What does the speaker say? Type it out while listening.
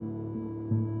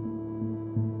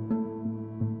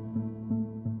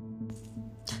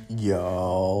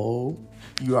Yo,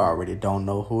 you already don't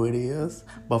know who it is,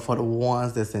 but for the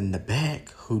ones that's in the back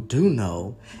who do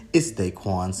know, it's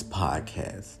Daquan's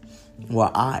podcast,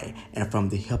 where I, and from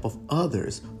the help of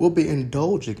others, will be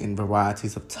indulging in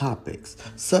varieties of topics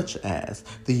such as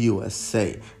the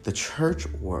USA, the church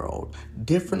world,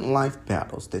 different life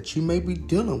battles that you may be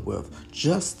dealing with,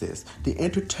 justice, the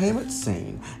entertainment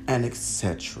scene, and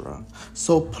etc.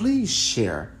 So please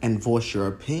share and voice your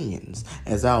opinions,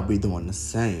 as I'll be doing the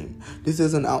same. This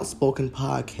is an outspoken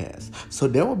podcast, so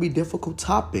there will be difficult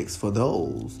topics for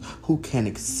those who can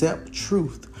accept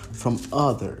truth from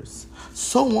others.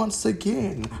 So once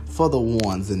again, for the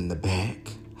ones in the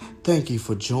back, thank you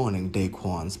for joining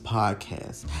Daquan's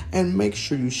podcast, and make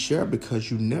sure you share because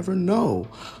you never know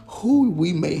who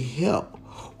we may help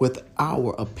with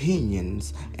our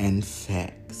opinions and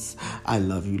facts. I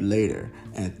love you later,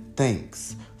 and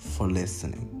thanks for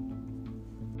listening.